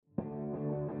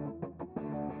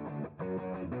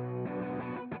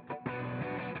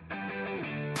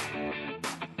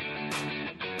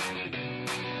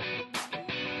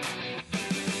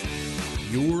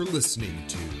You're listening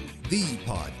to the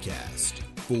podcast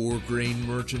for grain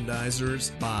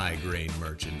merchandisers by grain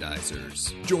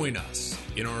merchandisers. Join us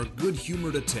in our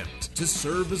good-humored attempt to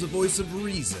serve as a voice of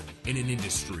reason in an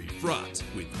industry fraught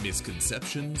with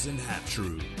misconceptions and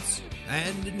half-truths.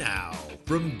 And now,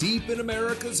 from deep in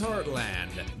America's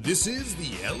heartland, this is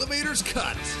the Elevator's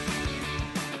Cut.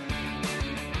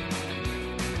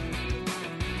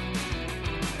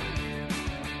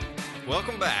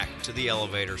 Welcome back to the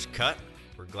Elevator's Cut.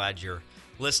 We're glad you're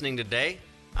listening today.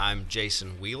 I'm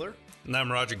Jason Wheeler. And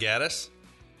I'm Roger Gaddis.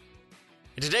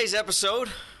 In today's episode,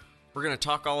 we're going to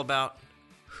talk all about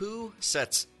who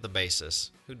sets the basis,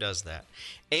 who does that.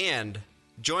 And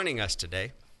joining us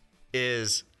today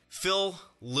is Phil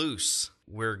Luce.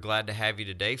 We're glad to have you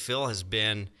today. Phil has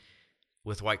been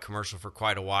with White Commercial for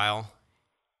quite a while,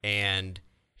 and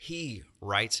he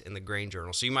writes in the Grain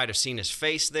Journal. So you might have seen his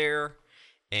face there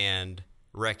and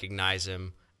recognize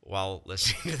him while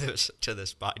listening to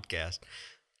this podcast.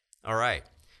 All right,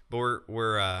 but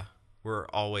we're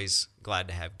always glad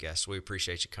to have guests. We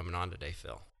appreciate you coming on today,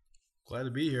 Phil. Glad to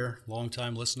be here.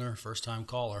 Long-time listener, first-time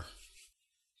caller.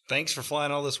 Thanks for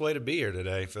flying all this way to be here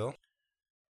today, Phil.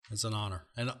 It's an honor.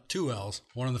 And two L's,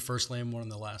 one in the first name, one in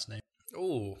the last name.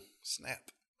 Oh,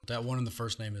 snap. That one in the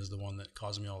first name is the one that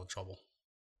caused me all the trouble.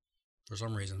 For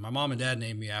some reason. My mom and dad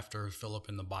named me after Philip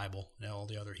in the Bible. Now all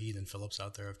the other heathen Philips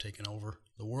out there have taken over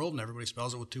the world, and everybody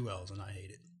spells it with two L's, and I hate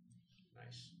it.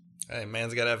 Nice. Hey,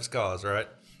 man's got to have his cause, right?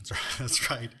 That's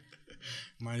right.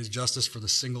 Mine is justice for the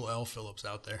single L Phillips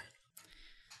out there.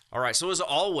 All right, so as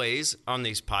always on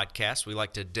these podcasts, we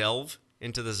like to delve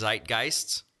into the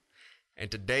zeitgeists.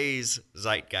 And today's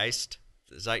zeitgeist,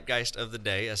 the zeitgeist of the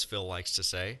day, as Phil likes to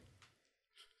say,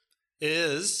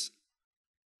 is...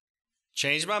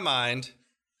 change my mind.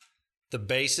 The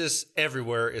basis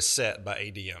everywhere is set by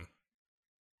ADM.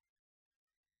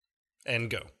 And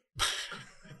go.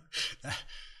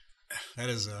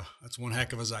 That's one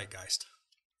heck of a zeitgeist.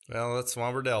 Well, that's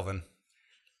why we're delving.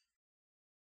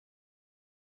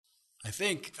 I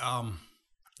think.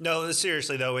 No,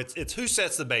 seriously though, it's who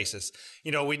sets the basis.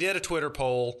 You know, we did a Twitter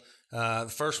poll,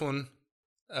 the first one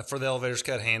for the Elevator's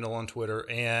Cut handle on Twitter,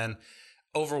 and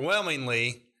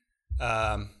overwhelmingly.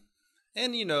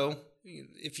 And, you know,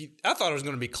 I thought it was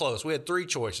going to be close. We had three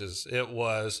choices. It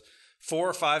was 4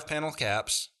 or 5 panel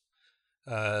caps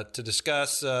to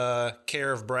discuss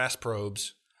care of brass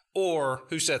probes, or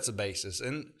who sets the basis.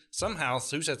 And somehow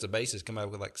who sets the basis come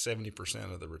out with like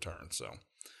 70% of the return. So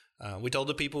we told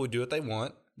the people we'd do what they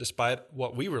want, despite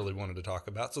what we really wanted to talk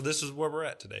about. So this is where we're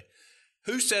at today.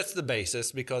 Who sets the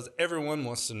basis? Because everyone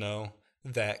wants to know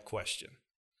that question.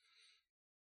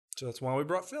 So that's why we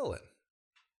brought Phil in.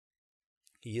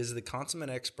 He is the consummate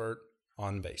expert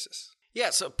on basis. Yeah,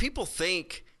 so people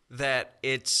think that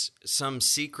it's some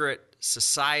secret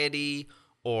society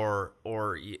or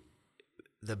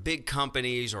the big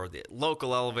companies or the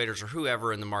local elevators or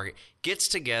whoever in the market gets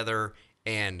together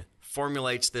and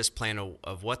formulates this plan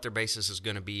of what their basis is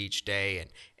going to be each day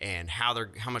and how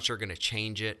much they're going to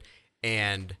change it.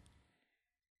 And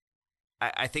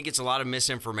I think it's a lot of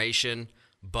misinformation,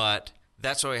 but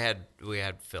that's why we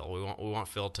had Phil. We want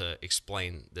Phil to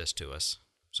explain this to us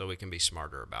so we can be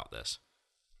smarter about this.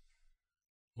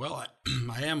 Well,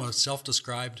 I am a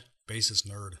self-described basis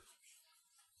nerd,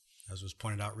 as was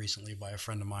pointed out recently by a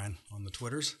friend of mine on the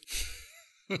Twitters.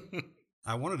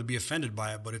 I wanted to be offended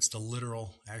by it, but it's the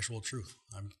literal, actual truth.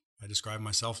 I describe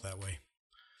myself that way.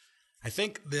 I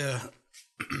think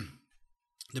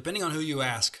depending on who you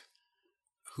ask,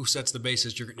 who sets the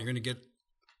basis, you're going to get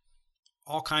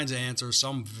all kinds of answers,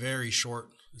 some very short,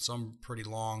 some pretty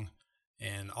long,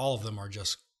 and all of them are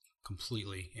just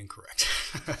completely incorrect.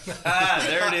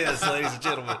 There it is, ladies and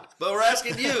gentlemen. But we're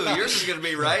asking you. Yours is going to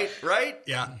be right?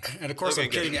 Yeah, and of course Okay,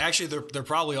 I'm kidding. good. Actually, they're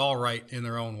probably all right in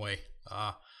their own way.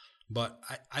 But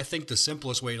I think the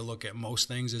simplest way to look at most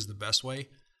things is the best way.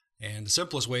 And the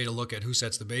simplest way to look at who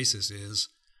sets the basis is,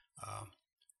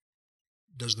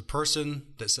 does the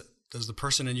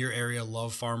person in your area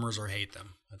love farmers or hate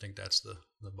them? I think that's the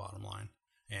bottom line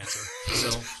answer.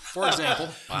 So, for example,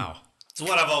 Wow. It's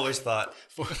what I've always thought.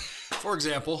 For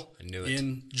example, I knew it.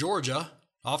 in Georgia,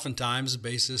 oftentimes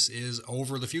basis is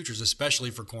over the futures,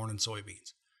 especially for corn and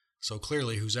soybeans. So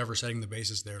clearly, who's ever setting the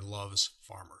basis there loves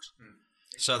farmers.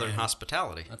 Southern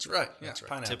hospitality. That's Right. right. That's right.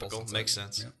 Pineapples. Typical. Makes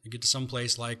sense. Yeah. You get to some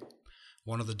place like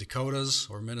one of the Dakotas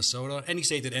or Minnesota, any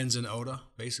state that ends in Oda,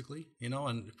 basically,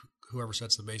 and whoever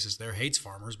sets the basis there hates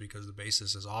farmers because the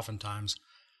basis is oftentimes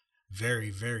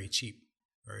very, very cheap,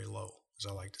 very low, as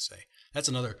I like to say. That's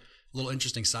another little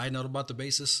interesting side note about the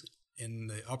basis. In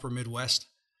the upper Midwest,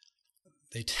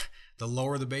 they the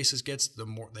lower the basis gets, the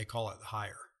more they call it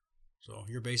higher. So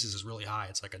your basis is really high.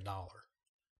 It's like $1.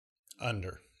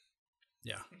 Under.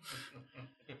 Yeah.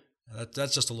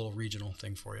 That's just a little regional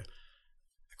thing for you.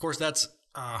 Of course, that's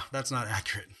not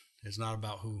accurate. It's not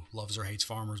about who loves or hates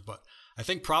farmers, but I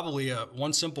think probably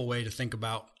one simple way to think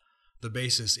about the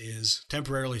basis is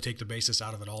temporarily take the basis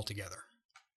out of it altogether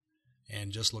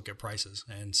and just look at prices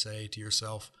and say to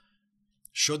yourself,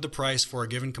 should the price for a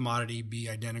given commodity be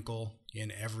identical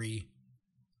in every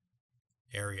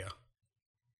area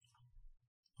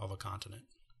of a continent?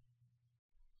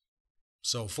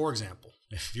 So, for example,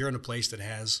 if you're in a place that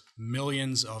has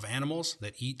millions of animals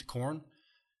that eat corn,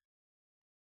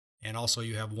 and also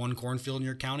you have one cornfield in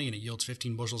your county and it yields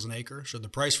 15 bushels an acre, should the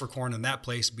price for corn in that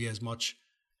place be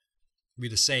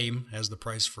the same as the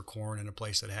price for corn in a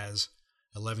place that has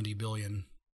 11 billion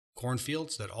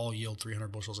cornfields that all yield 300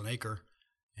 bushels an acre,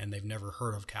 and they've never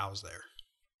heard of cows there?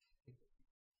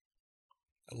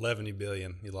 11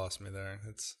 billion. You lost me there.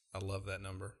 I love that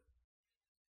number.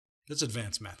 It's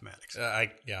advanced mathematics. Well,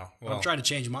 I'm trying to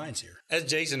change minds here. As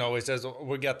Jason always says,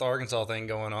 we got the Arkansas thing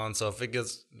going on. So if we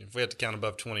have to count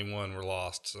above 21, we're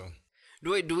lost. So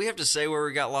Do we have to say where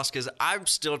we got lost? Because I'm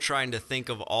still trying to think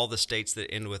of all the states that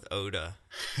end with Oda.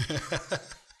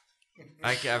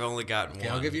 I've only gotten one.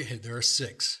 I'll give you a hint. There are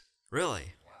 6.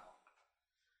 Really? Wow.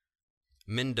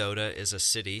 Mendota is a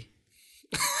city.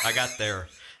 I got there.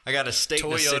 I got a state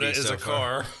and a city. Toyota is so a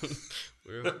car.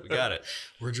 We got it.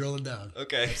 We're drilling down.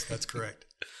 Okay. That's correct.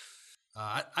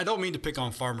 I don't mean to pick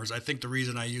on farmers. I think the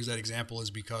reason I use that example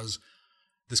is because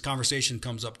this conversation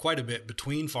comes up quite a bit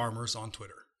between farmers on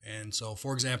Twitter. And so,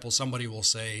 for example, somebody will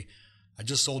say, I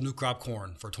just sold new crop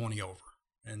corn for 20 over.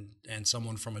 And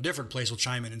someone from a different place will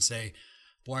chime in and say,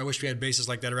 boy, I wish we had basis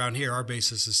like that around here. Our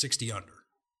basis is 60 under.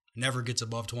 Never gets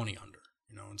above 20 under.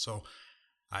 And so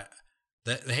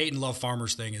the hate and love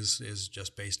farmers thing is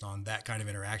just based on that kind of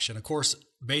interaction. Of course,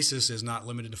 basis is not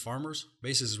limited to farmers.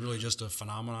 Basis is really just a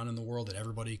phenomenon in the world that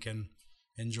everybody can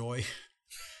enjoy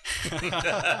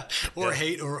or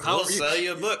hate. Or we'll sell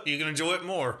you a book. You can enjoy it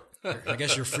more. I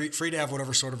guess you're free to have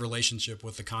whatever sort of relationship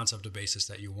with the concept of basis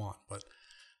that you want. But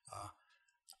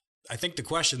I think the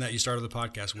question that you started the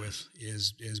podcast with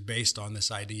is based on this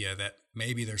idea that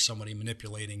maybe there's somebody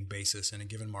manipulating basis in a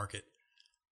given market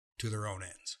to their own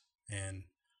ends. And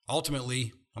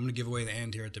ultimately, I'm going to give away the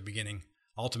end here at the beginning.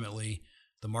 Ultimately,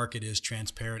 the market is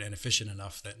transparent and efficient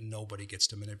enough that nobody gets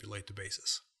to manipulate the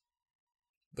basis.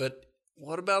 But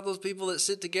what about those people that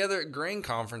sit together at grain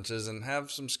conferences and have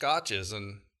some scotches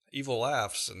and evil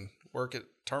laughs and work at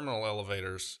terminal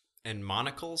elevators? And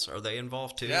monocles, are they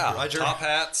involved too? Yeah, Roger? top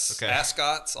hats,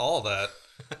 ascots, all that.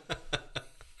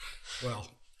 Well,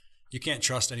 you can't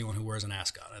trust anyone who wears an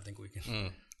ascot. I think we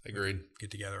can agreed.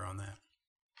 Get together on that.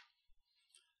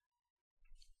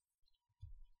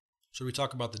 Should we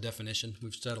talk about the definition?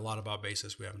 We've said a lot about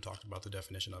basis. We haven't talked about the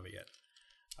definition of it yet.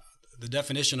 The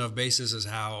definition of basis is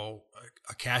how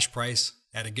a cash price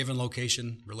at a given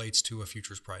location relates to a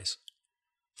futures price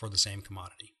for the same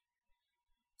commodity.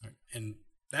 Right. And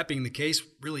that being the case,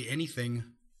 really anything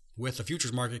with a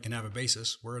futures market can have a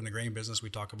basis. We're in the grain business. We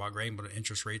talk about grain, but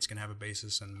interest rates can have a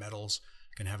basis, and metals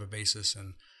can have a basis,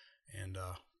 and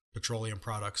petroleum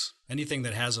products. Anything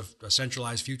that has a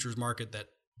centralized futures market that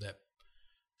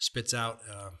spits out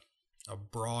a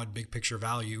broad, big picture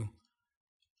value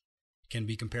can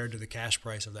be compared to the cash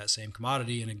price of that same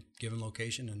commodity in a given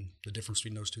location, and the difference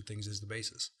between those two things is the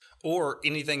basis. Or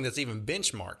anything that's even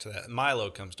benchmarked to that. Milo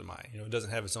comes to mind. It doesn't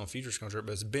have its own futures contract,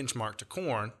 but it's benchmarked to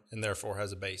corn and therefore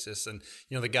has a basis. And,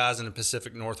 the guys in the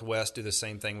Pacific Northwest do the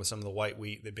same thing with some of the white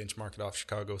wheat. They benchmark it off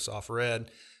Chicago soft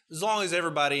red. As long as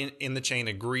everybody in the chain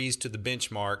agrees to the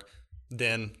benchmark,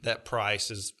 then that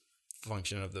price is a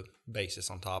function of the basis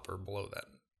on top or below that.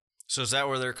 So is that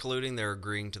where they're colluding? They're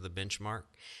agreeing to the benchmark?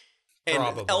 And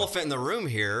Probably. Elephant in the room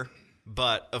here,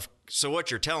 so what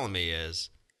you're telling me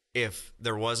is if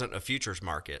there wasn't a futures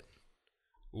market,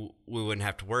 we wouldn't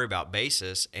have to worry about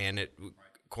basis, and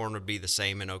corn would be the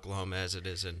same in Oklahoma as it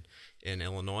is in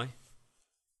Illinois?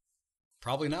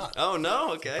 Probably not. Oh,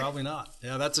 no? Okay. Probably not.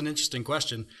 Yeah, that's an interesting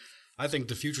question. I think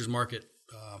the futures market,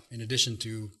 in addition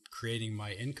to creating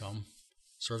my income,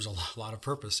 serves a lot of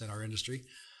purpose in our industry.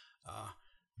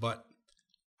 But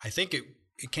I think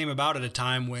it came about at a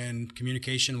time when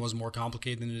communication was more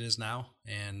complicated than it is now,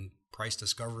 and price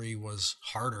discovery was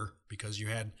harder because you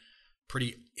had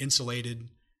pretty insulated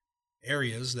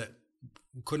areas that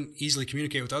couldn't easily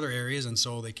communicate with other areas, and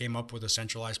so they came up with a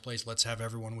centralized place. Let's have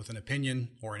everyone with an opinion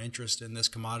or an interest in this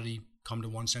commodity come to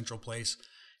one central place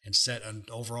and set an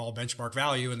overall benchmark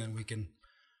value, and then we can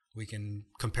We can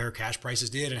compare cash prices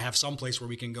did and have some place where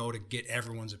we can go to get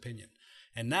everyone's opinion.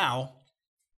 And now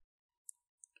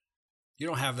you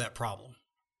don't have that problem.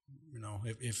 You know,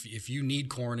 if you need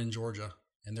corn in Georgia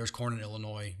and there's corn in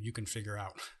Illinois, you can figure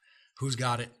out who's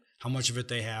got it, how much of it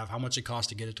they have, how much it costs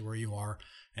to get it to where you are.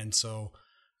 And so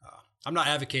I'm not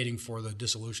advocating for the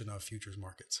dissolution of futures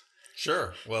markets.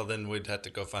 Sure. Well, then we'd have to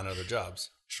go find other jobs.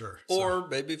 Sure. Or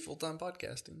maybe full-time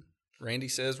podcasting. Randy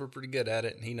says we're pretty good at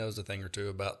it, and he knows a thing or two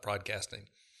about podcasting.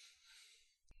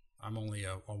 I'm only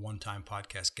a one-time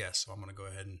podcast guest, so I'm going to go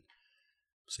ahead and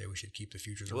say we should keep the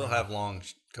futures around. We'll have long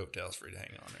coattails for you to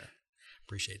hang on there.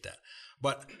 Appreciate that.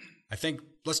 But I think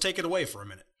let's take it away for a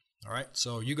minute. All right.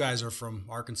 So you guys are from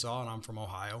Arkansas and I'm from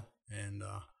Ohio. And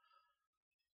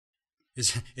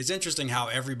it's interesting how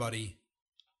everybody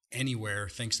anywhere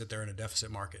thinks that they're in a deficit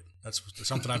market. That's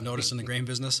something I've noticed in the grain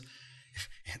business.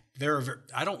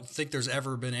 I don't think there's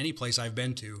ever been any place I've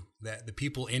been to that the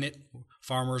people in it,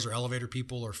 farmers or elevator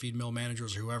people or feed mill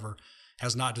managers or whoever,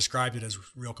 has not described it as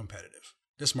real competitive.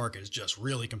 This market is just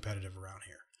really competitive around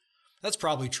here. That's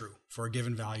probably true for a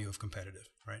given value of competitive,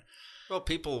 right? Well,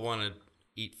 people want to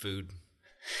eat food.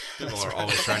 People are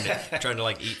always trying to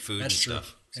like eat food. That's and true.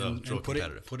 Stuff. So it's real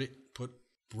competitive. Put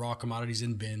raw commodities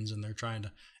in bins, and they're trying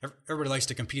to. Everybody likes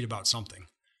to compete about something.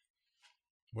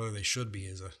 Whether they should be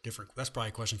is a different. That's probably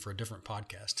a question for a different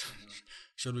podcast.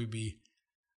 Should we be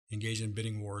engaged in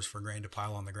bidding wars for grain to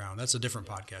pile on the ground? That's a different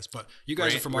podcast. But you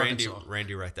guys are from Arkansas.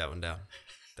 Randy, write that one down.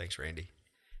 Thanks, Randy.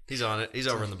 He's on it. He's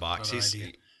over in the box. So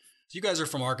you guys are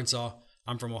from Arkansas.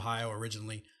 I'm from Ohio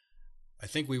originally. I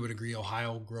think we would agree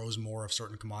Ohio grows more of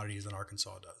certain commodities than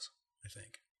Arkansas does. I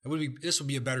think this would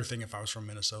be a better thing if I was from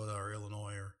Minnesota or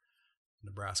Illinois or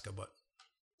Nebraska, but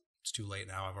it's too late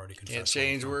now. I've already confessed. Can't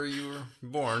change where you were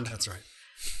born. That's right.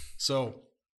 So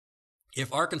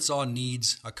if Arkansas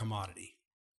needs a commodity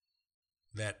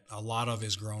that a lot of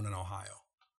is grown in Ohio,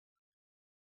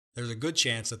 there's a good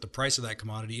chance that the price of that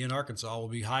commodity in Arkansas will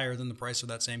be higher than the price of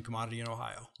that same commodity in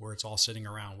Ohio, where it's all sitting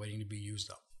around waiting to be used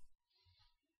up.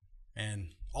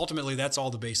 And ultimately, that's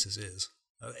all the basis is.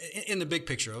 In the big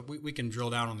picture, we can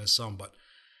drill down on this some, but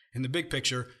in the big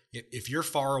picture, if you're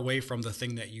far away from the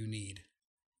thing that you need,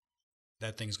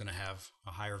 that thing's going to have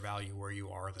a higher value where you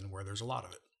are than where there's a lot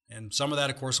of it. And some of that,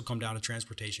 of course, will come down to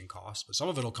transportation costs, but some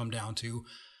of it will come down to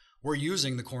we're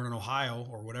using the corn in Ohio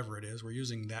or whatever it is. We're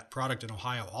using that product in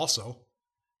Ohio also.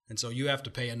 And so you have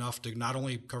to pay enough to not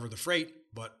only cover the freight,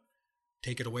 but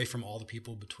take it away from all the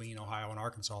people between Ohio and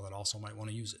Arkansas that also might want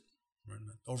to use it.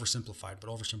 Oversimplified, but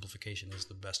oversimplification is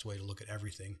the best way to look at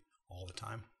everything all the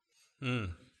time.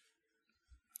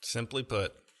 Simply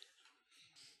put.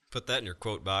 Put that in your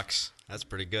quote box. That's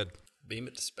pretty good. Beam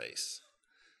it to space.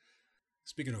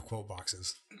 Speaking of quote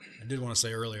boxes, I did want to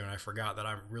say earlier, and I forgot, that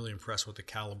I'm really impressed with the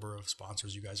caliber of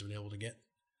sponsors you guys have been able to get.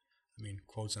 I mean,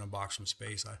 quotes in a box from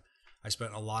space. I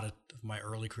spent a lot of my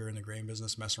early career in the grain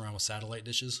business messing around with satellite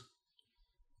dishes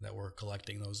that were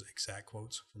collecting those exact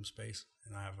quotes from space.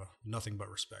 And I have nothing but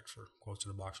respect for quotes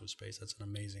in a box from space. That's an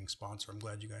amazing sponsor. I'm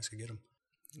glad you guys could get them.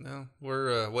 No,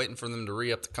 we're waiting for them to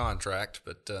re-up the contract,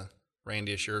 but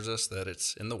Randy assures us that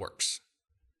it's in the works.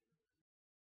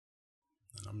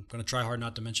 And I'm going to try hard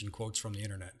not to mention quotes from the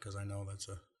internet because I know that's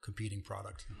a competing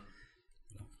product.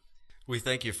 We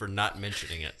thank you for not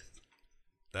mentioning it.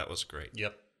 That was great.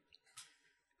 Yep.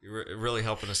 You're really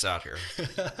helping us out here.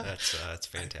 That's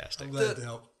fantastic. I'm glad to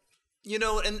help. You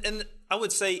know, and I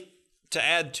would say to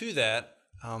add to that,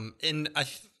 and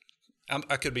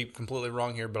I could be completely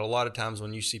wrong here, but a lot of times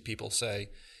when you see people say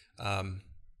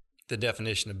the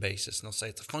definition of basis, and they'll say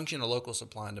it's a function of local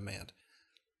supply and demand.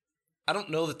 I don't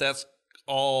know that that's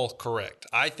all correct.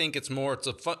 I think it's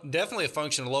definitely a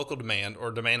function of local demand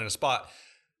or demand in a spot,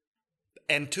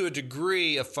 and to a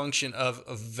degree a function of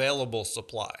available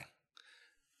supply.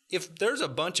 If there's a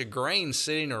bunch of grain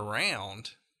sitting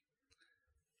around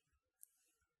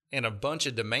and a bunch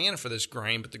of demand for this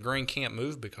grain, but the grain can't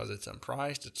move because it's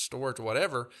unpriced, it's storage,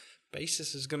 whatever,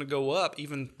 basis is going to go up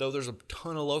even though there's a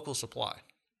ton of local supply.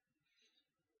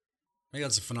 I think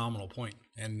that's a phenomenal point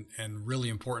and really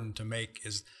important to make.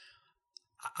 Is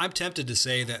I'm tempted to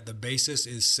say that the basis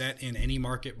is set in any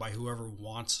market by whoever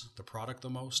wants the product the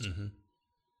most. Mm-hmm.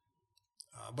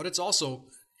 But it's also,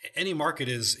 any market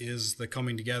is the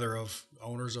coming together of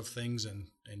owners of things and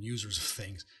users of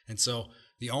things. And so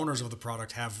the owners of the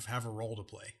product have a role to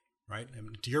play, right?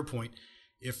 And to your point,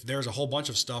 if there's a whole bunch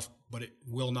of stuff, but it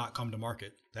will not come to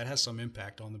market, that has some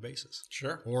impact on the basis.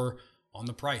 Sure. Or on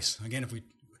the price. Again,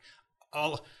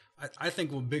 I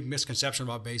think one big misconception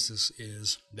about basis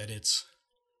is that it's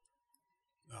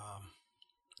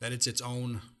its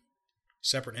own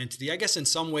separate entity. I guess in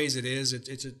some ways it is.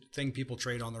 It's a thing people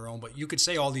trade on their own, but you could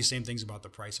say all these same things about the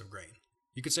price of grain.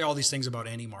 You could say all these things about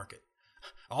any market.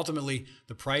 Ultimately,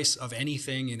 the price of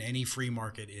anything in any free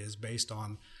market is based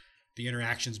on the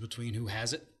interactions between who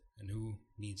has it and who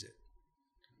needs it,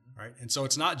 right? And so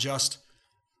it's not just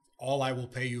all I will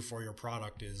pay you for your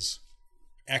product is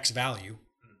X value,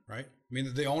 right? I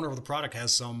mean, the owner of the product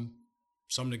has some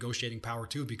negotiating power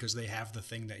too because they have the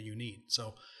thing that you need.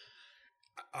 So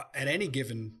at any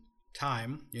given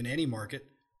time in any market,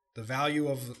 the value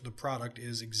of the product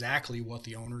is exactly what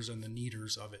the owners and the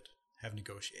needers of it have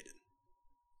negotiated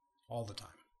all the time.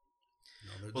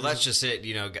 Well, that's just it.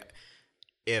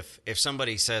 If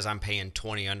somebody says I'm paying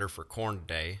 20 under for corn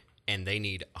today and they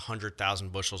need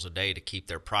 100,000 bushels a day to keep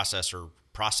their processor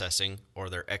processing or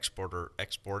their exporter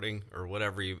exporting or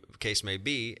whatever case may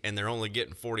be, and they're only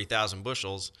getting 40,000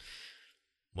 bushels,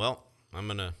 well, I'm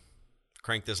going to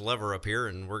crank this lever up here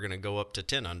and we're going to go up to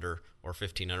 10 under or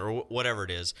 15 under or whatever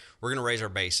it is. We're going to raise our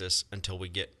basis until we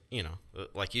get,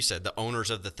 like you said, the owners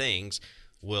of the things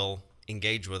will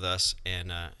engage with us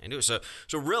and do it. So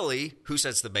really, who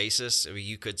sets the basis? I mean,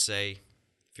 you could say,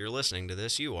 if you're listening to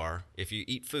this, you are. If you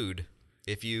eat food,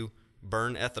 if you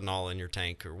burn ethanol in your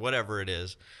tank or whatever it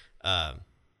is,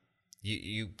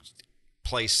 you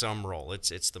play some role.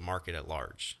 It's the market at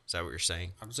large. Is that what you're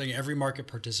saying? I'm saying every market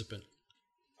participant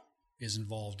is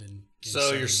involved in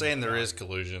so you're saying there is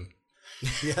collusion?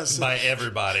 Yes, by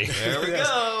everybody. There we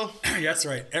go. That's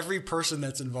right. Every person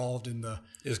that's involved in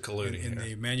is colluding in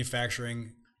the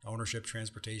manufacturing, ownership,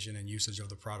 transportation, and usage of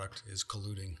the product is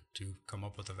colluding to come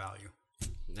up with a value.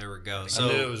 There we go. So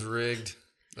I knew it was rigged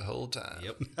the whole time.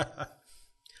 Yep.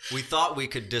 We thought we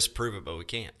could disprove it, but we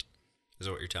can't. Is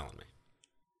what you're telling me?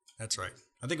 That's right.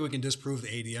 I think we can disprove the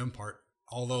ADM part,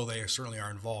 although they certainly are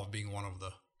involved, being one of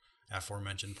the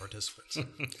aforementioned participants.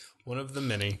 One of the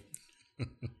many.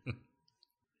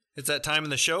 It's that time in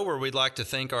the show where we'd like to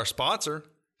thank our sponsor.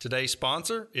 Today's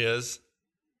sponsor is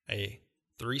a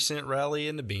 3-cent rally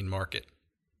in the bean market.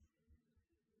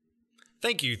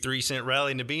 Thank you, 3-cent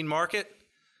rally in the bean market,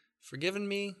 for giving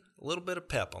me a little bit of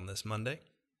pep on this Monday.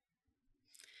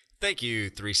 Thank you,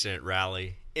 3-cent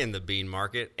rally in the bean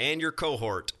market, and your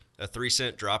cohort, a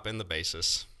 3-cent drop in the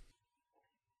basis.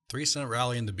 3-cent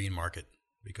rally in the bean market,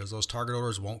 because those target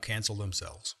orders won't cancel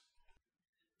themselves.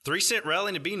 3-cent rally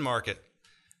in the bean market,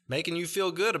 making you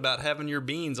feel good about having your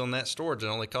beans on that storage that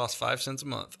only costs 5 cents a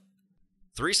month.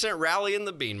 3-cent rally in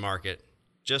the bean market.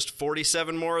 Just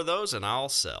 47 more of those and I'll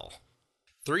sell.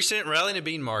 3-cent rally in the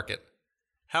bean market.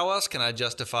 How else can I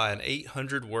justify an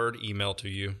 800-word email to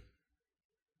you?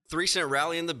 3-cent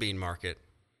rally in the bean market.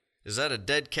 Is that a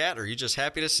dead cat or are you just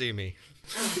happy to see me?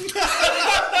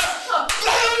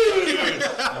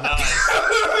 Nice.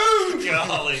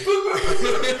 Golly. Woo!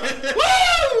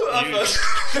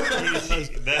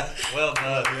 Well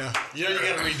done. Yeah. You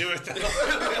got to redo it though.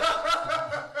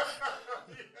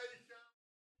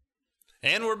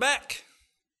 And we're back.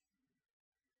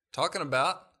 Talking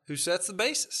about who sets the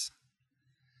basis.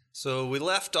 So we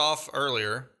left off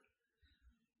earlier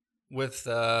with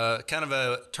kind of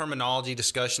a terminology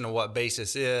discussion of what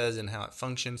basis is and how it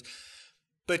functions.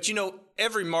 But,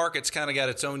 every market's kind of got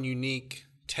its own unique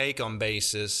take on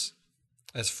basis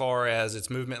as far as its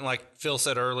movement. Like Phil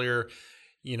said earlier,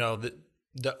 the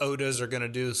ODAs are going to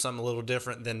do something a little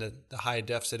different than the high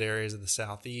deficit areas of the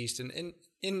Southeast. And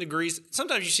in degrees,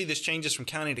 sometimes you see this changes from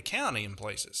county to county in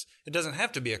places. It doesn't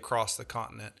have to be across the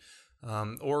continent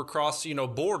or across,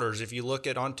 borders. If you look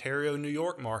at Ontario, New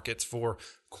York markets for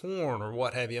corn or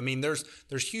what have you. I mean, there's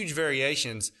huge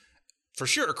variations for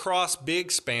sure across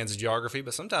big spans of geography,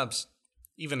 but sometimes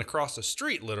even across the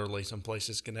street, literally, some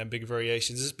places can have big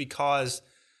variations. This is because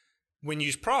when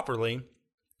used properly,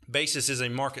 basis is a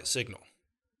market signal.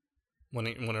 When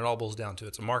it all boils down to it,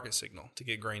 it's a market signal to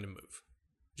get grain to move.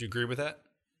 Do you agree with that?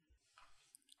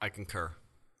 I concur.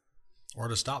 Or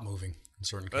to stop moving in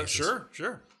certain cases.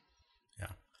 Sure. Yeah.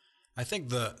 I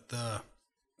think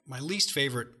my least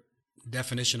favorite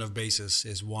definition of basis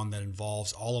is one that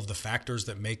involves all of the factors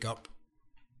that make up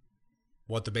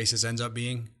what the basis ends up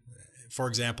being. For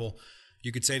example,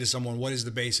 you could say to someone, what is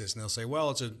the basis? And they'll say,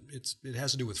 well, it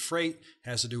has to do with freight, it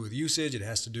has to do with usage, it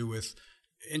has to do with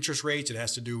interest rates, it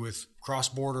has to do with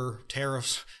cross-border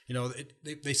tariffs.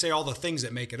 They say all the things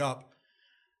that make it up.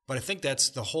 But I think that's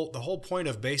the whole point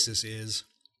of basis is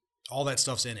all that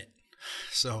stuff's in it.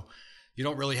 So you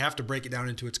don't really have to break it down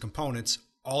into its components.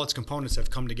 All its components have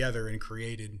come together and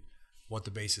created what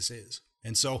the basis is.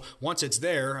 And so once it's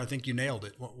there, I think you nailed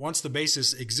it. Once the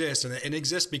basis exists, and it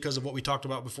exists because of what we talked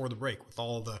about before the break, with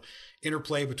all the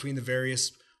interplay between the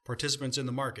various participants in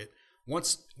the market,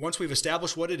 once we've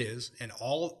established what it is and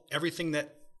everything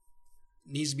that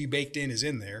needs to be baked in is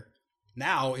in there,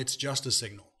 now it's just a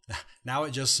signal. Now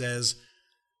it just says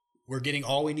we're getting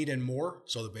all we need and more,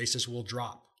 so the basis will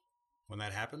drop. When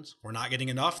that happens, we're not getting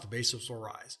enough, the basis will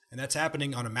rise. And that's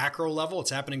happening on a macro level. It's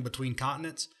happening between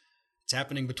continents. It's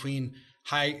happening between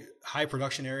high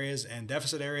production areas and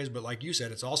deficit areas. But like you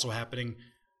said, it's also happening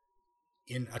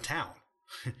in a town.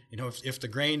 If the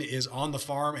grain is on the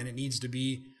farm and it needs to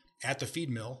be at the feed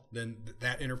mill, then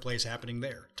that interplay is happening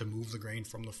there to move the grain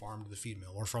from the farm to the feed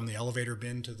mill, or from the elevator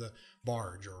bin to the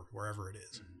barge, or wherever it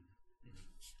is.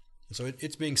 Mm-hmm. So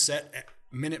it's being set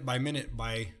minute by minute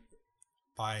by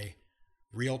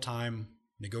real-time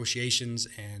negotiations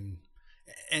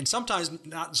and sometimes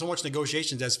not so much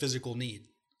negotiations as physical need.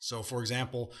 So, for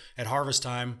example, at harvest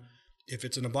time, if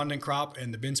it's an abundant crop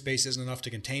and the bin space isn't enough to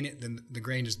contain it, then the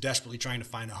grain is desperately trying to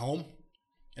find a home.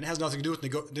 And it has nothing to do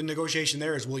with the negotiation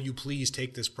there is, will you please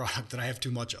take this product that I have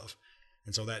too much of?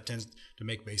 And so that tends to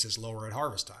make basis lower at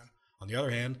harvest time. On the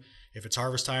other hand, if it's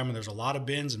harvest time and there's a lot of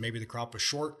bins and maybe the crop is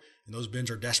short and those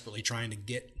bins are desperately trying to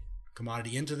get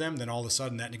commodity into them, then all of a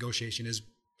sudden that negotiation is,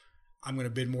 I'm going to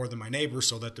bid more than my neighbor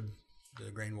so that the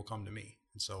grain will come to me.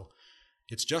 And so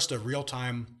it's just a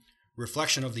real-time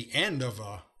reflection of the end of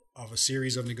a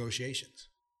series of negotiations,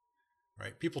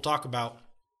 right? People talk about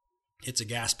it's a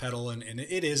gas pedal, and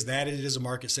it is that. It is a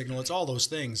market signal. It's all those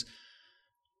things.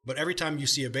 But every time you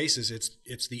see a basis,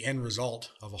 it's the end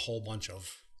result of a whole bunch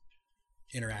of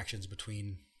interactions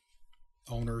between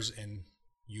owners and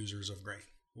users of grain.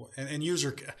 And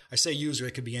user, I say user,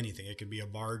 it could be anything. It could be a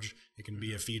barge, it can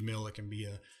be a feed mill, it can be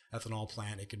a ethanol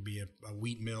plant, it could be a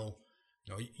wheat mill.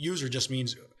 User just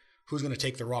means who's going to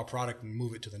take the raw product and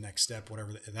move it to the next step,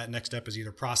 whatever that next step is,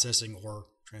 either processing or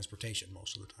transportation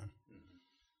most of the time.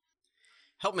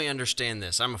 Help me understand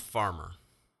this. I'm a farmer,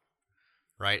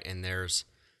 right? And there's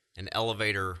an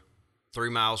elevator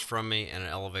 3 miles from me and an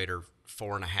elevator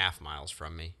 4.5 miles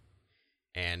from me.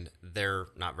 And they're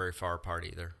not very far apart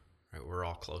either. Right? We're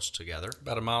all close together.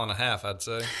 About 1.5 miles, I'd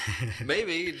say.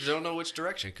 Maybe. Don't know which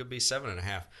direction. It could be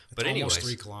 7.5. But anyways. Almost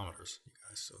 3 kilometers, you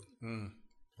guys. So,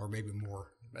 or maybe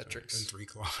more metrics than 3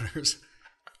 kilometers.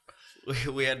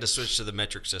 We had to switch to the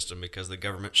metric system because the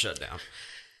government shut down.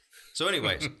 So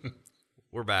anyways,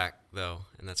 we're back, though,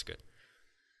 and that's good.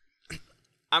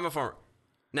 I'm a farmer.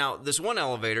 Now, this one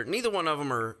elevator, neither one of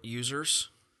them are users,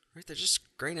 right? They're just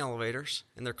grain elevators,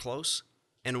 and they're close.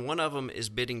 And one of them is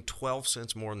bidding 12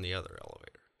 cents more than the other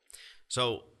elevator.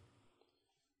 So,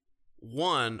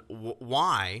 one,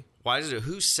 why? Why is it?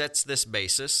 Who sets this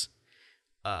basis?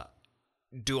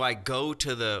 Do I go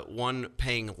to the one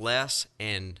paying less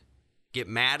and get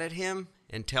mad at him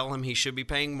and tell him he should be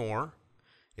paying more?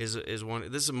 Is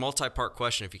one. This is a multi-part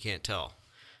question if you can't tell.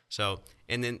 So,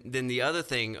 and then the other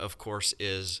thing, of course,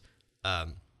 is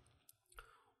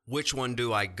which one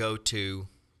do I go to?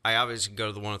 I obviously go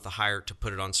to the one with the higher to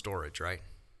put it on storage, right?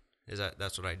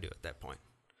 That's what I do at that point?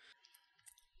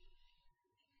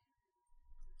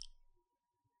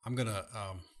 I'm gonna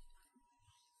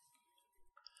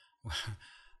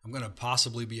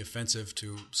possibly be offensive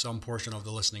to some portion of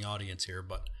the listening audience here,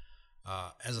 but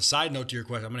as a side note to your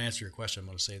question, I'm going to answer your question. I'm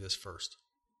going to say this first.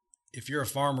 If you're a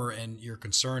farmer and your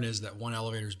concern is that one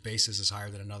elevator's basis is higher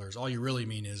than another's, all you really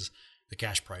mean is the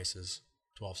cash price is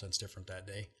 12 cents different that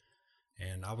day.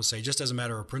 And I would say, just as a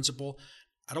matter of principle,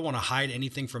 I don't want to hide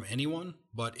anything from anyone,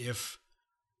 but if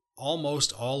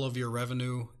almost all of your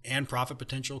revenue and profit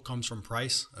potential comes from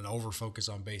price, an over-focus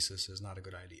on basis is not a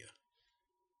good idea.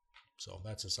 So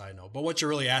that's a side note. But what you're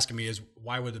really asking me is,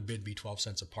 why would the bid be 12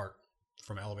 cents apart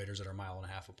from elevators that are 1.5 miles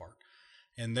apart?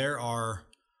 And there are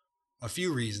a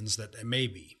few reasons that it may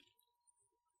be.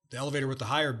 The elevator with the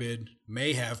higher bid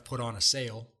may have put on a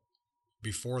sale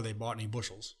before they bought any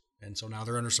bushels. And so now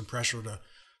they're under some pressure to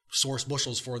source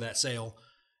bushels for that sale.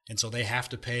 And so they have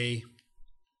to pay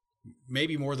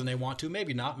maybe more than they want to,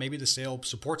 maybe not. Maybe the sale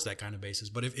supports that kind of basis.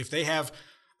 But if they have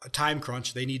a time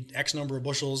crunch, they need X number of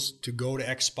bushels to go to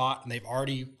X spot, and they've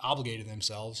already obligated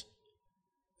themselves,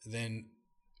 then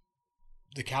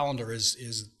the calendar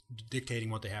is dictating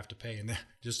what they have to pay. And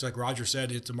just like Roger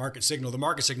said, it's a market signal. The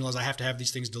market signal is, I have to have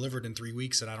these things delivered in 3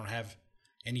 weeks and I don't have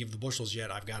any of the bushels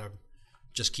yet. I've got to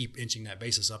just keep inching that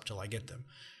basis up till I get them.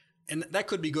 And that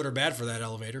could be good or bad for that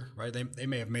elevator, right? They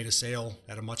may have made a sale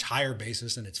at a much higher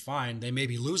basis and it's fine. They may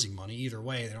be losing money. Either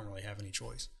way, they don't really have any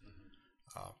choice.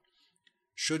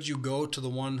 Should you go to the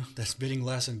one that's bidding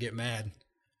less and get mad?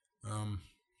 I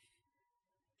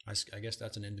guess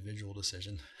that's an individual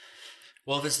decision.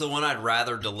 Well, if it's the one I'd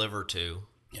rather deliver to,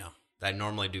 yeah, that I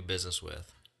normally do business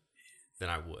with, then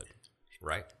I would,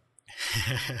 right?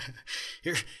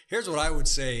 Here's what I would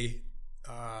say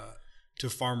to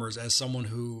farmers as someone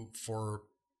who for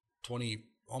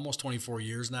almost 24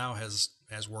 years now has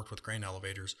worked with grain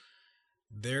elevators.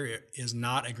 There is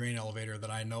not a grain elevator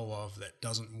that I know of that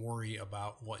doesn't worry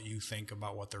about what you think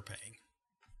about what they're paying.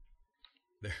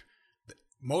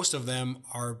 Most of them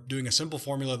are doing a simple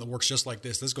formula that works just like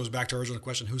this. This goes back to our original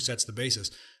question, who sets the basis?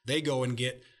 They go and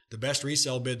get the best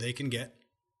resale bid they can get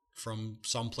from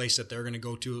some place that they're going to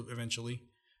go to eventually.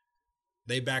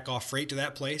 They back off freight to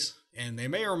that place, and they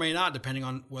may or may not, depending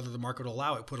on whether the market will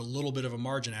allow it, put a little bit of a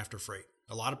margin after freight.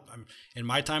 In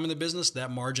my time in the business,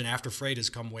 that margin after freight has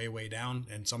come way, way down,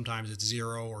 and sometimes it's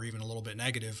zero or even a little bit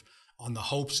negative on the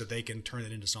hopes that they can turn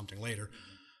it into something later.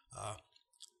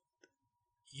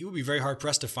 You would be very hard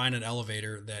pressed to find an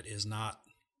elevator that is not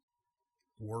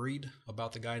worried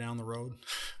about the guy down the road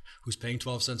who's paying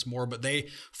 12 cents more, but they,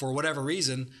 for whatever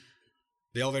reason,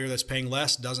 the elevator that's paying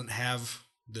less doesn't have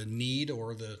the need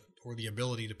or the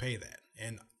ability to pay that.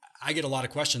 And I get a lot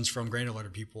of questions from grain elevator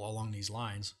people along these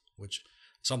lines, which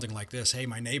something like this: hey,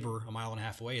 my neighbor a mile and a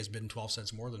half away has bidden 12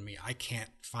 cents more than me. I can't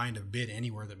find a bid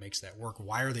anywhere that makes that work.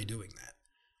 Why are they doing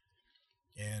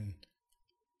that? And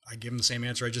I give them the same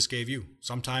answer I just gave you.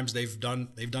 Sometimes they've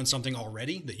done something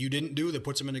already that you didn't do that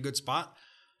puts them in a good spot.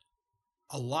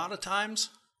 A lot of times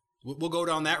we'll go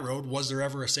down that road. Was there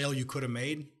ever a sale you could have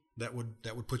made that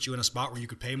would put you in a spot where you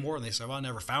could pay more? And they say, well, I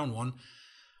never found one.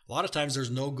 A lot of times there's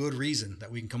no good reason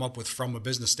that we can come up with from a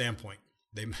business standpoint.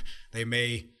 They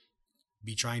may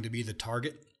be trying to be the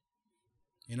target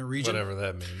in a region. Whatever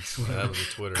that means. That was a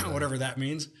Twitter. Whatever that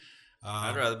means.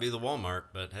 I'd rather be the Walmart,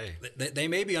 but hey, they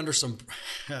may be under some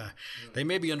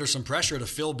pressure to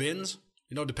fill bins.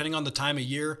 Depending on the time of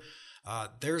year.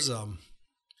 There's I'm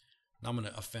going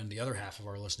to offend the other half of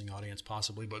our listening audience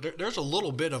possibly, but there's a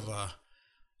little bit of a.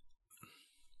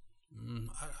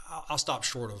 I'll stop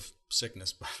short of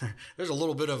sickness, but there's a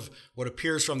little bit of what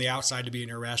appears from the outside to be an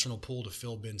irrational pull to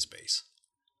fill bin space,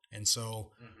 and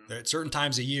so at certain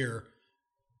times of year,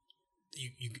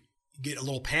 you get a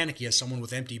little panicky as someone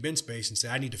with empty bin space and say,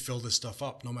 I need to fill this stuff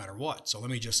up no matter what. So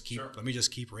let me just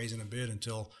keep raising a bid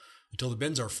until the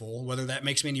bins are full, whether that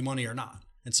makes me any money or not.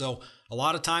 And so a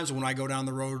lot of times when I go down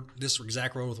the road, this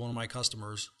exact road with one of my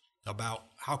customers about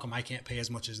how come I can't pay as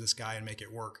much as this guy and make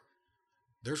it work,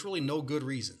 there's really no good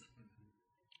reason.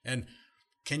 And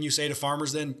can you say to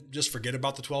farmers then, just forget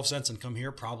about the 12 cents and come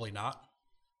here? Probably not.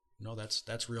 No,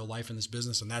 that's real life in this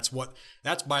business. And that's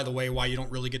by the way, why you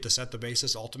don't really get to set the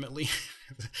basis ultimately.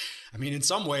 I mean, in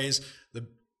some ways,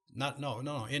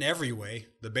 in every way,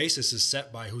 the basis is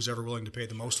set by who's ever willing to pay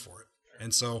the most for it.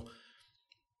 And so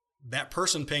that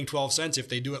person paying 12 cents, if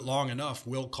they do it long enough,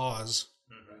 will cause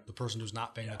the person who's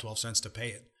not paying the 12 cents to pay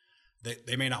it.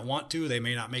 They may not want to, they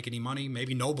may not make any money.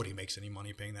 Maybe nobody makes any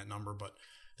money paying that number, but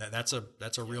that's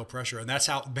a real pressure. And that's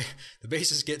how the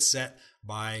basis gets set,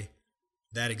 by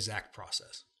that exact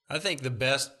process. I think the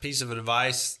best piece of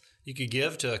advice you could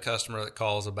give to a customer that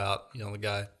calls about, the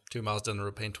guy 2 miles down the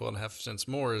road paying 12.5 cents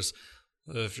more is,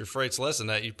 if your freight's less than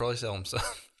that, you'd probably sell them some.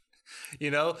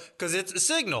 Because it's a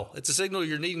signal. It's a signal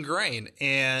you're needing grain.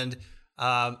 And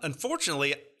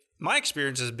unfortunately, my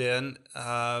experience has been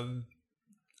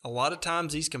a lot of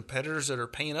times these competitors that are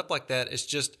paying up like that, it's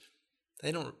just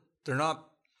they're not.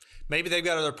 Maybe they've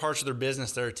got other parts of their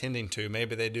business they're attending to.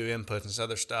 Maybe they do inputs and this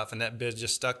other stuff, and that bid's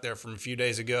just stuck there from a few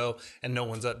days ago, and no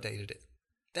one's updated it.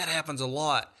 That happens a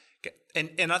lot.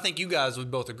 And I think you guys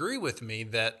would both agree with me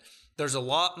that there's a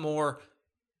lot more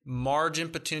margin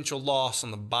potential loss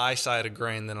on the buy side of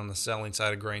grain than on the selling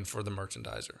side of grain for the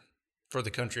merchandiser, for the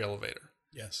country elevator.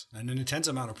 Yes, and an intense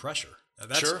amount of pressure.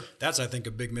 That's, I think,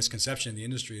 a big misconception in the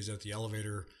industry, is that the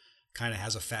elevator kind of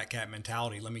has a fat cat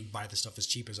mentality. Let me buy the stuff as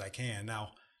cheap as I can.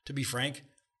 Now, to be frank,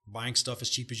 buying stuff as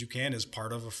cheap as you can is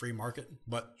part of a free market,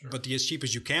 but the as cheap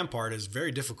as you can part is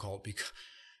very difficult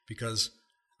because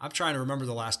I'm trying to remember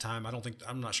the last time.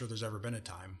 I'm not sure there's ever been a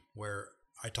time where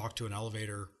I talked to an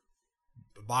elevator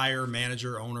buyer,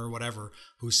 manager, owner, whatever,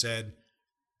 who said,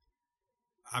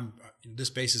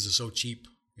 this basis is so cheap.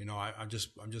 I'm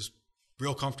just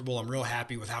real comfortable. I'm real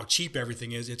happy with how cheap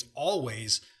everything is. It's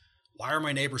always, why are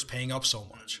my neighbors paying up so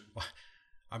much?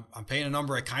 I'm paying a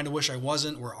number I kind of wish I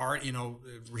wasn't. We're already,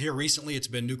 here recently, it's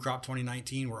been New Crop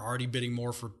 2019. We're already bidding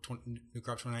more for New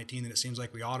Crop 2019 than it seems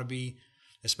like we ought to be,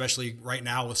 especially right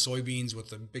now with soybeans, with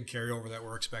the big carryover that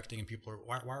we're expecting. And people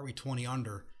are, why are we 20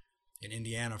 under in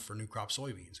Indiana for New Crop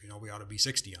soybeans? We ought to be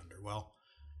 60 under. Well,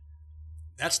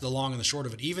 that's the long and the short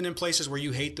of it. Even in places where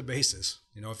you hate the basis,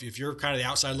 if you're kind of the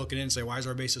outside looking in and say, why is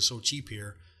our basis so cheap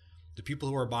here? The people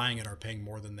who are buying it are paying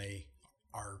more than they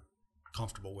are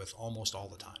comfortable with almost all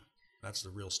the time. That's the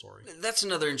real story. That's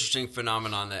another interesting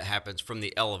phenomenon that happens from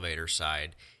the elevator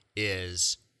side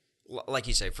is, like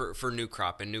you say, for new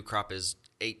crop, and new crop is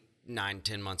 8, 9,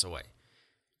 10 months away.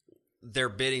 They're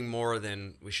bidding more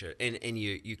than we should, and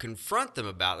you confront them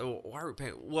about, well, why are we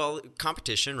paying? Well,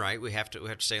 competition, right? We have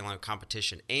to stay in line with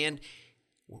competition, and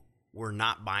we're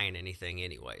not buying anything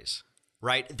anyways,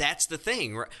 right? That's the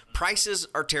thing. Right? Prices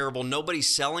are terrible.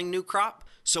 Nobody's selling new crop,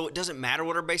 so it doesn't matter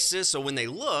what our basis is. So when they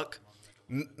look,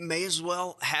 may as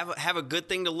well have a good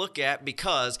thing to look at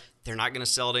because they're not going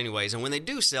to sell it anyways. And when they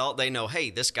do sell it, they know,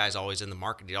 hey, this guy's always in the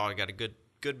market. He always got a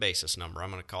good basis number. I'm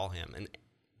going to call him, and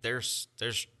there's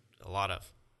a lot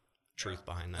of truth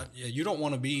behind that. Yeah, you don't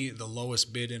want to be the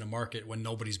lowest bid in a market when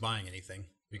nobody's buying anything,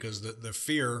 because the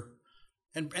fear,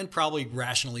 and probably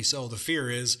rationally so, the fear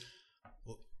is,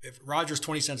 well, if Roger's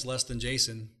 20 cents less than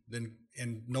Jason, then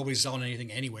and nobody's selling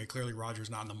anything anyway, clearly Roger's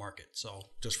not in the market. So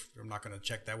I'm not going to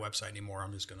check that website anymore.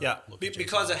 I'm just going to look at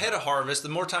because ahead of harvest, the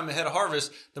more time ahead of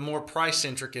harvest, the more price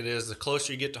centric it is. The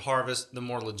closer you get to harvest, the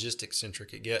more logistics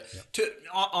centric it gets. Yep.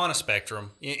 On a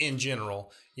spectrum in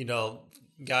general,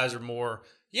 guys are more,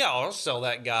 I'll sell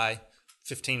that guy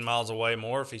 15 miles away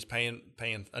more if he's paying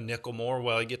a nickel more.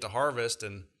 Well, you get to harvest,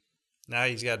 and now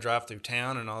he's got to drive through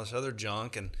town and all this other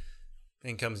junk, and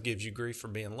then gives you grief for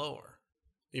being lower,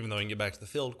 even though he can get back to the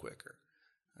field quicker.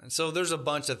 And so there's a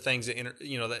bunch of things that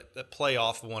that play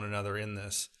off one another in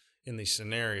these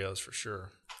scenarios for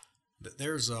sure.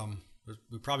 There's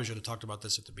we probably should have talked about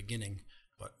this at the beginning,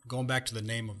 but going back to the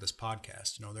name of this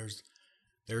podcast,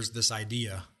 there's this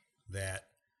idea that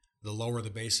the lower the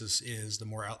basis is, the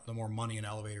more money an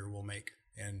elevator will make.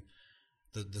 And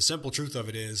the simple truth of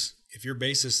it is, if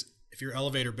your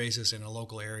elevator basis in a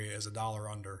local area is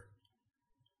 $1 under,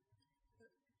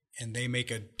 and they make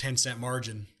a 10-cent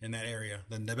margin in that area,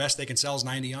 then the best they can sell is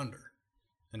 90 under.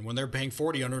 And when they're paying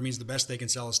 40 under, it means the best they can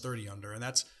sell is 30 under. And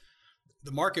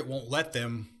the market won't let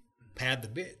them pad the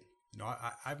bid.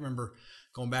 I remember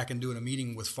going back and doing a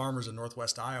meeting with farmers in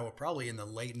Northwest Iowa, probably in the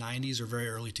late 90s or very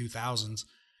early 2000s.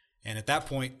 And at that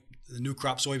point, the new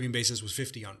crop soybean basis was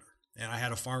 50 under. And I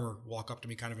had a farmer walk up to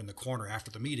me kind of in the corner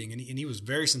after the meeting, and he was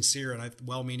very sincere and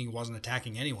well-meaning, wasn't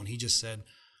attacking anyone. He just said,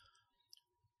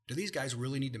 do these guys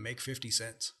really need to make 50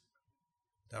 cents?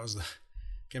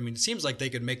 It seems like they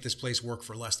could make this place work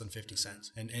for less than 50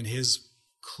 cents. And his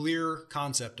clear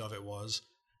concept of it was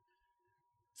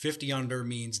 50 under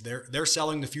means they're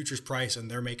selling the futures price and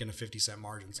they're making a 50-cent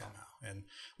margin somehow. And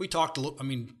we talked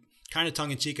kind of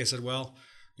tongue-in-cheek. I said, well,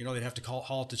 they'd have to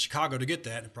haul it to Chicago to get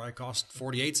that. It probably cost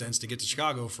 48 cents to get to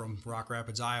Chicago from Rock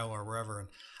Rapids, Iowa, or wherever. And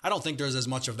I don't think there's as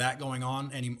much of that going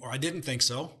on anymore. I didn't think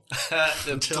so.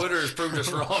 Twitter has proved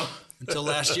us wrong. Until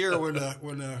last year, when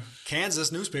a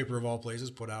Kansas newspaper of all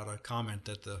places put out a comment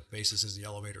that the basis is the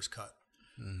elevator's cut.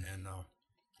 And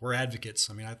we're advocates.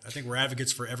 I think we're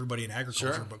advocates for everybody in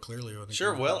agriculture, sure. But clearly, I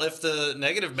think well, if the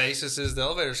negative basis is the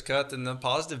elevator's cut, then the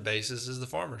positive basis is the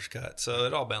farmer's cut. So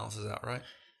it all balances out, right?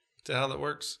 Is that how that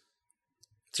works?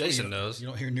 Jason knows. You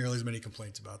don't hear nearly as many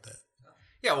complaints about that.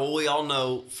 Yeah, well, we all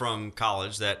know from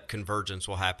college that convergence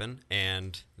will happen,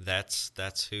 and that's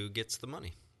who gets the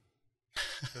money.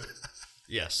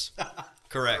 Yes,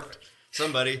 correct. Perfect.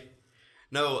 Somebody.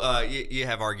 No, you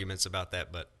have arguments about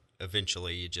that, but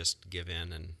eventually you just give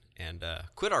in and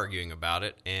quit arguing about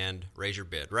it and raise your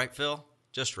bid. Right, Phil?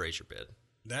 Just raise your bid.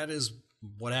 That is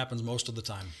what happens most of the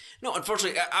time. No,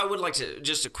 unfortunately, I would like to,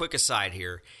 just a quick aside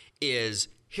here, here's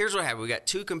what happened. We got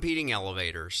two competing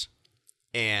elevators,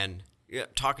 and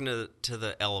talking to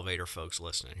the elevator folks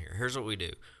listening here, here's what we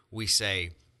do. We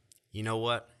say, you know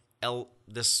what?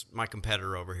 My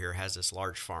competitor over here has this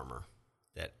large farmer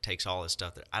that takes all his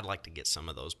stuff. That I'd like to get some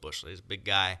of those bushels. He's a big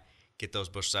guy. Get those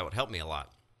bushels. That would help me a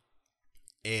lot.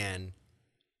 And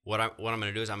what I'm going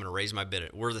to do is I'm going to raise my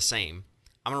bid. We're the same.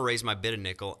 I'm going to raise my bid a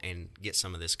nickel and get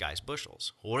some of this guy's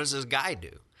bushels. What does this guy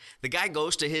do? The guy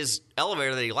goes to his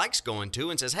elevator that he likes going to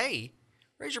and says, hey,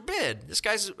 raise your bid. This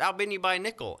guy's outbidding you by a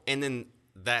nickel. And then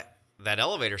that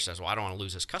elevator says, well, I don't want to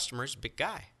lose this customer. He's a big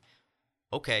guy.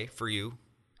 Okay, for you,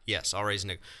 yes, I'll raise a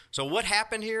nickel. So what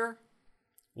happened here?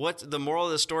 What's the moral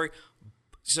of the story?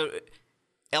 So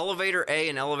elevator A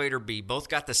and elevator B both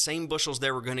got the same bushels they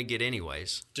were going to get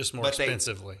anyways. Just more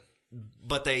expensively.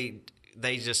 But they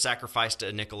just sacrificed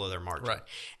a nickel of their margin. Right.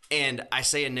 And I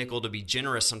say a nickel to be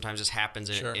generous. Sometimes this happens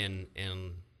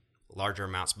in larger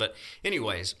amounts. But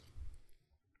anyways,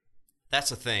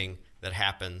 that's a thing that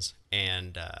happens.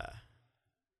 And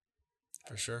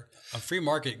for sure, a free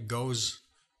market goes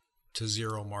to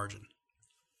zero margin.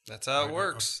 That's how it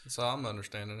works. That's how I'm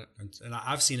understanding it. And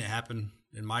I've seen it happen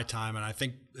in my time. And I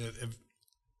think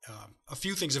A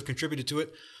few things have contributed to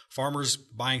it. Farmers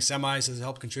buying semis has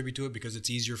helped contribute to it because it's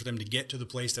easier for them to get to the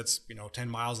place that's, 10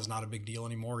 miles is not a big deal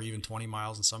anymore, even 20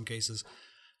 miles in some cases.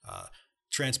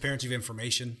 Transparency of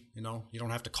information, you don't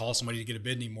have to call somebody to get a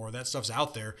bid anymore. That stuff's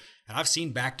out there. And I've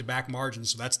seen back-to-back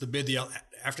margins. So that's the bid.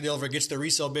 After the elevator gets their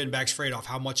resale bid and backs freight off,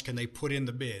 how much can they put in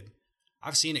the bid?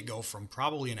 I've seen it go from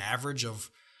probably an average of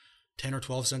 10 or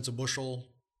 12 cents a bushel,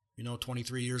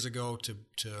 23 years ago to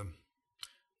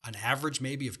an average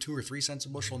maybe of 2 or 3 cents a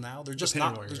bushel now. They're just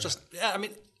Depending not, where there's you're just, yeah, I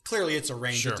mean, clearly it's a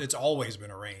range. Sure. It's always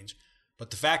been a range. But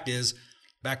the fact is,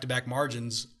 back-to-back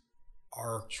margins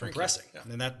are compressing. Yeah.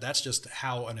 And that's just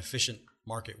how an efficient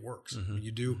market works.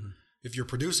 If you're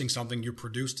producing something, you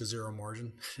produce to zero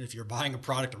margin. If you're buying a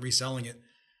product and reselling it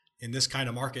in this kind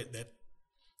of market that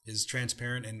is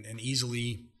transparent and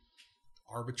easily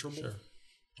arbitrable. Sure.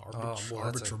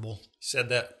 Arbitrable. You said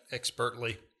that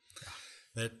expertly.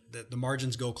 That the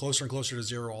margins go closer and closer to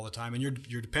zero all the time, and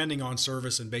you're depending on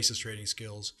service and basis trading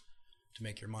skills to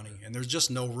make your money. And there's just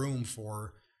no room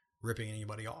for ripping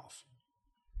anybody off.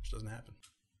 Which doesn't happen.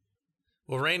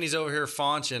 Well, Randy's over here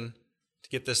faunching to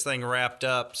get this thing wrapped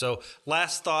up. So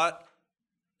last thought,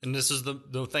 and this is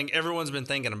the thing everyone's been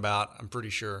thinking about, I'm pretty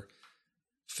sure.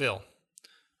 Phil,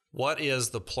 what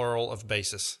is the plural of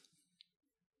basis?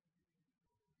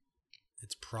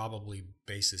 It's probably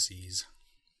bases.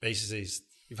 Bases.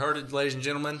 You've heard it, ladies and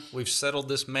gentlemen. We've settled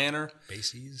this matter.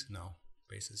 Bases? No.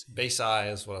 Bases. Base I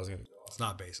is what I was going to go. It's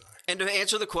not base I. And to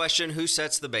answer the question, who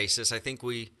sets the basis, I think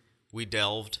we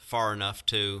delved far enough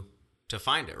to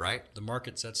find it, right? The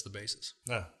market sets the basis.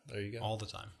 Oh, there you go. All the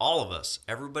time. All of us,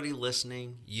 everybody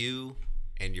listening, you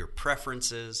and your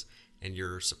preferences and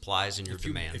your supplies and your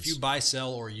demands. If you buy,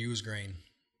 sell, or use grain,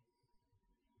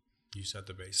 you set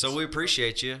the basis. So we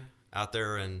appreciate you out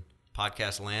there in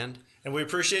podcast land. And we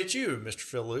appreciate you, Mr.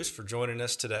 Phil Luce, for joining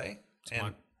us today. It's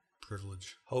my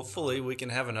privilege. Hopefully we can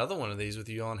have another one of these with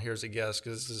you on here as a guest,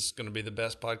 because this is going to be the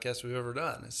best podcast we've ever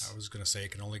done. I was going to say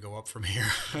it can only go up from here.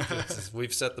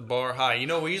 We've set the bar high.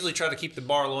 We usually try to keep the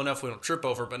bar low enough we don't trip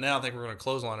over it, but now I think we're going to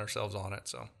clothesline ourselves on it.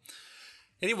 So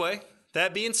anyway,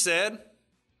 that being said,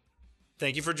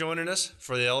 thank you for joining us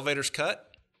for the Elevator's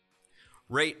Cut.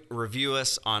 Rate, review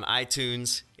us on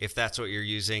iTunes if that's what you're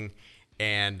using.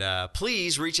 And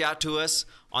please reach out to us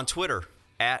on Twitter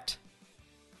at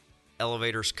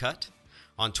Elevators Cut.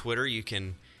 On Twitter, you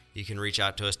can reach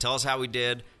out to us. Tell us how we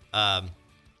did,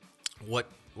 what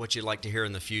you'd like to hear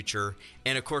in the future.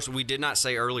 And, of course, we did not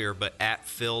say earlier, but at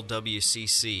Phil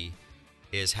WCC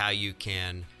is how you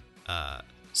can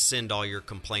send all your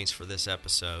complaints for this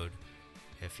episode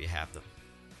if you have them.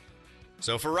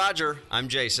 So for Roger, I'm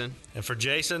Jason. And for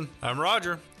Jason, I'm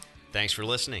Roger. Thanks for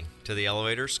listening to the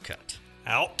Elevators Cut.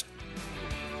 Out.